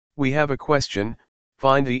We have a question: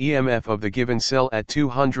 find the EMF of the given cell at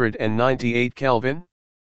 298 Kelvin.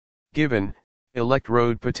 Given,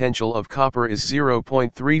 electrode potential of copper is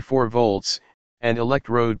 0.34 volts, and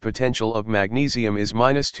electrode potential of magnesium is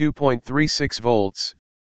 -2.36 volts.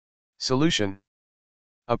 Solution.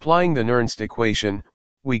 Applying the Nernst equation,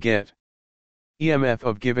 we get EMF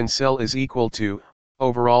of given cell is equal to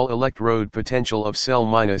overall electrode potential of cell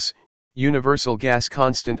minus universal gas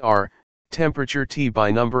constant R, temperature T by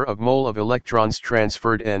number of mole of electrons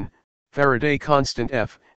transferred N, Faraday constant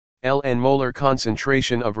F, Ln molar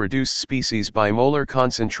concentration of reduced species by molar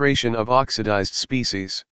concentration of oxidized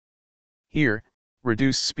species. Here,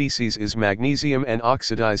 reduced species is magnesium and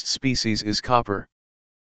oxidized species is copper.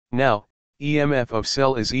 Now, EMF of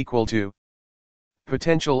cell is equal to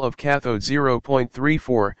potential of cathode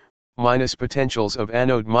 0.34, minus potentials of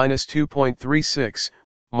anode -2.36,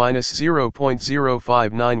 minus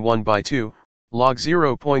 0.0591 by 2, log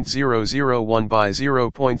 0.001 by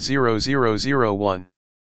 0.0001.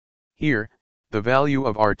 Here, the value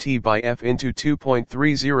of RT by F into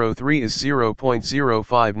 2.303 is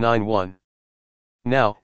 0.0591.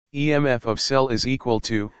 Now, EMF of cell is equal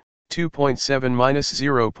to 2.7 minus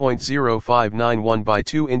 0.0591 by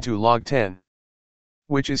 2 into log 10,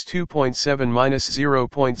 which is 2.7 minus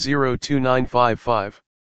 0.02955.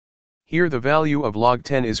 Here the value of log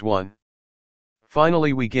 10 is 1.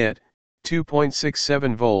 Finally we get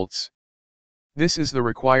 2.67 volts. This is the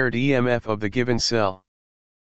required EMF of the given cell.